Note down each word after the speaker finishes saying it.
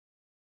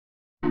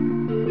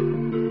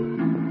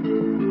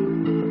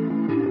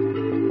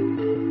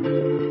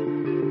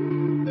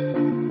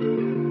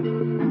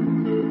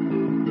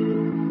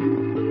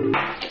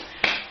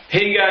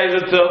guys,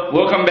 what's up?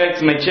 Welcome back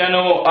to my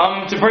channel.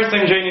 It's your first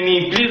time joining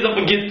me. Please don't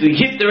forget to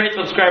hit the red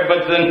subscribe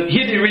button,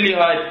 hit it really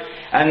hard,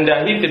 and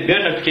hit the bell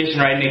notification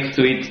right next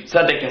to it so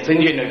that I can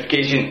send you a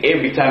notification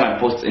every time I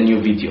post a new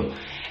video.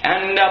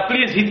 And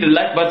please hit the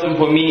like button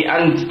for me,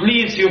 and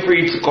please feel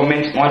free to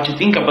comment what you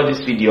think about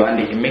this video, and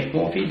I can make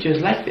more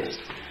videos like this.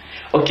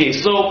 Okay,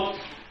 so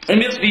in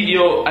this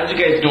video, as you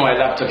guys know, I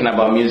love talking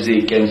about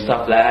music and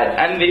stuff like that,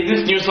 and there's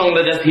this new song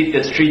that just hit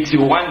the streets,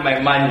 You Want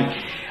My Money.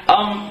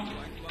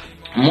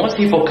 Most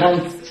people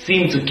can't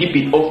seem to keep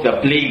it off the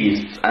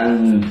playlist,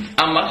 and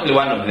I'm actually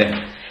one of them.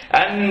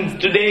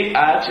 And today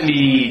I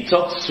actually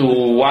talked to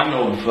one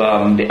of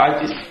the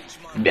artists.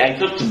 I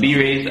talked to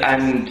Brayz,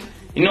 and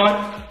you know what?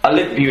 I'll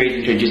let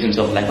Brayz introduce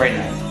himself like right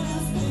now.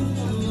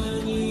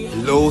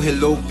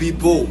 Hello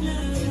people.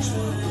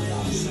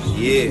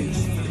 Yeah.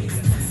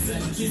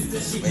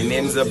 My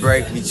name's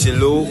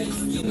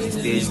Brayz.Sampa.Andre. My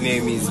stage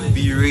name is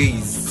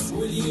Brayz.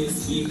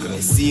 I'm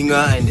a singer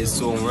and a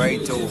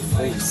songwriter, of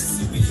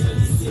course.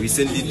 I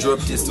recently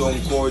dropped a song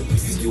called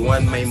You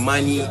Want My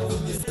Money.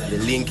 The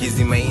link is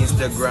in my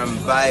Instagram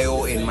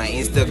bio, and my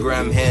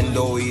Instagram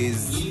handle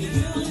is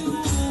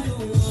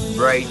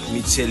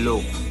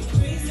Brayz.Sampa.Andre.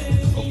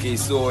 Okay,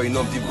 so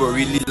people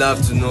really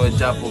love to know the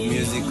type of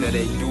music that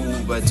I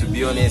do, but to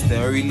be honest, I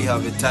don't really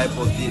have a type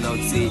of thing I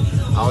would say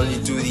I only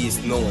do this.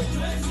 No,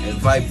 I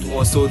vibe to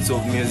all sorts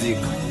of music.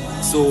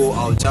 So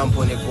I'll jump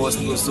on a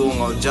gospel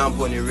song, I'll jump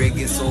on a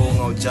reggae song,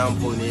 I'll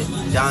jump on a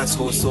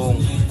dancehall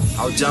song,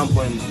 I'll jump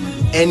on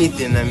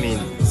anything,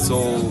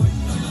 So,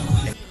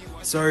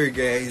 sorry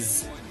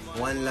guys,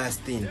 one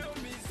last thing.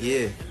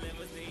 Yeah.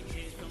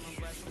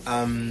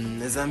 A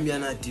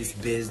Zambian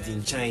artist based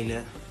in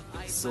China.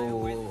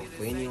 So,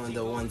 for anyone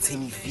that wants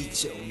any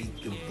feature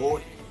with the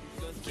boy,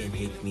 you can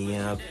hit me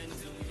up,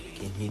 you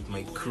can hit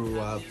my crew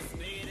up.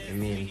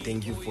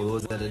 Thank you for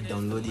those that are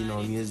downloading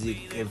our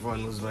music,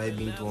 everyone who's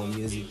vibing to our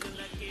music.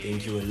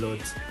 Thank you a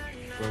lot.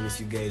 Promise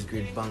you guys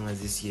great bangers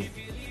this year.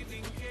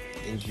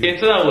 Thank you. Okay,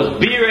 so that was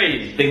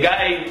Brayz, the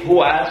guy who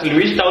I actually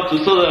reached out to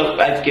so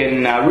that I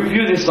can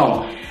review this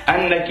song,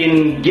 and I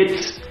can give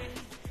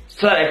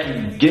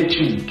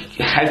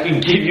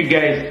you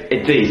guys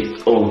a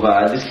taste of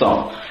this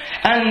song.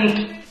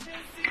 And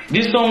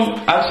this song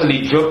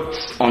actually dropped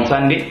on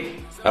Sunday.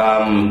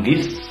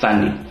 This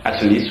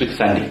week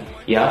Sunday.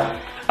 Yeah.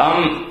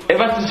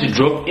 Ever since it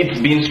dropped, it's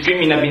been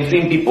streaming. I've been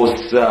seeing people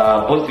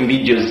posting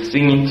videos,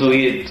 singing to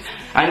it,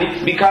 and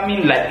it's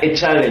becoming like a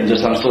challenge of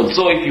some sort.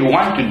 So if you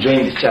want to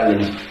join this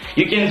challenge,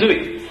 you can do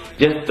it.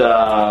 Just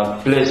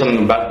play song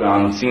in the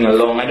background, sing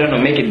along. I don't know,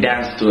 make a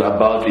dance to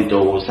about it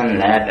or something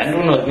like that. I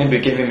don't know, maybe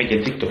we can even make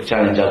a TikTok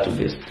challenge out of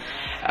this.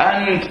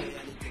 And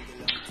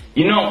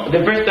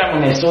the first time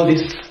when I saw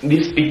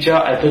this picture,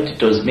 I thought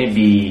it was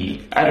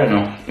maybe, I don't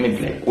know,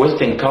 maybe like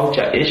Western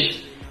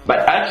culture-ish.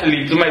 But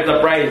actually, to my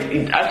surprise,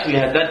 it actually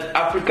has that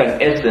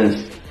African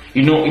essence.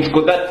 It's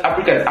got that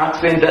African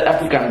accent, that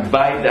African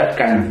vibe, that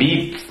African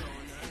beat.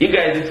 You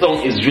guys, this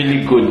song is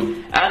really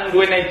good. And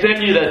when I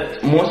tell you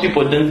that most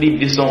people don't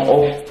leave this song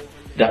off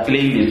the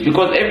playlist,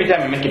 because every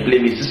time I make a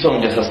playlist, this song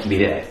just has to be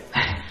there.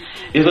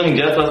 This song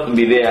just has to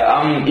be there.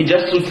 It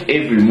just suits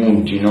every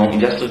mood, it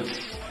just suits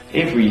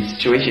every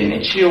situation.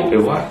 A chill, a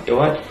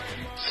what.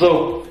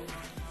 So,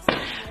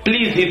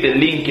 please hit the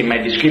link in my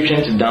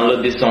description to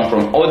download this song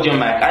from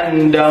Audiomack,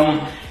 and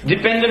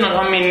depending on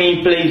how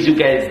many plays you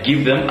guys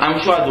give them,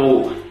 I'm sure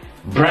they'll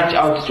branch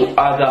out to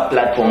other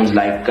platforms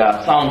like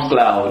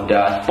SoundCloud,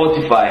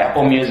 Spotify,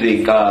 Apple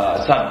Music,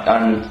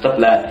 and stuff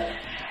like that.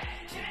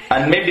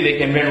 And maybe they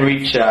can even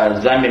reach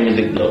Zambia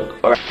Music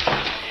Blog. Alright.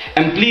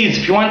 And please,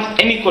 if you want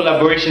any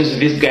collaborations with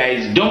these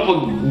guys,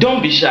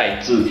 don't be shy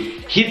to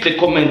hit the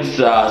comments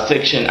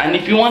section. And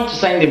if you want to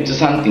sign them to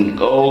something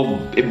or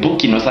a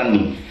booking or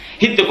something,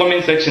 hit the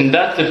comment section.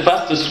 That's the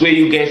fastest way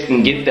you guys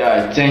can get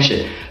their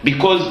attention,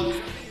 because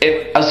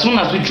as soon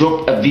as we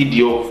drop a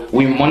video,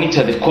 we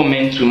monitor the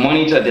comments, we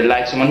monitor the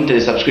likes, we monitor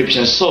the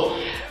subscriptions. So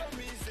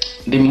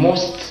the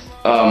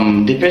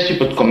first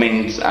people to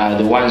comment are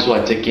the ones who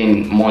are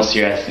taken more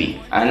seriously.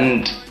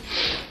 And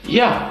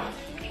yeah,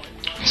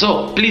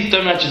 so please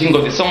tell me what you think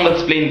of the song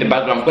that's playing in the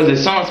background, because the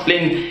song that's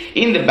playing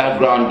in the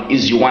background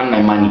is You Want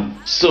My Money.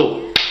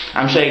 So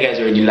I'm sure you guys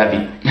already love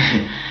it.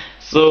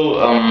 So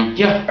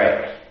yeah,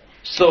 right.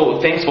 So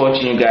thanks for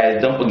watching, you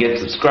guys. Don't forget to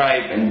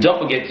subscribe, and don't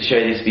forget to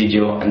share this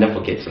video, and don't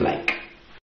forget to like.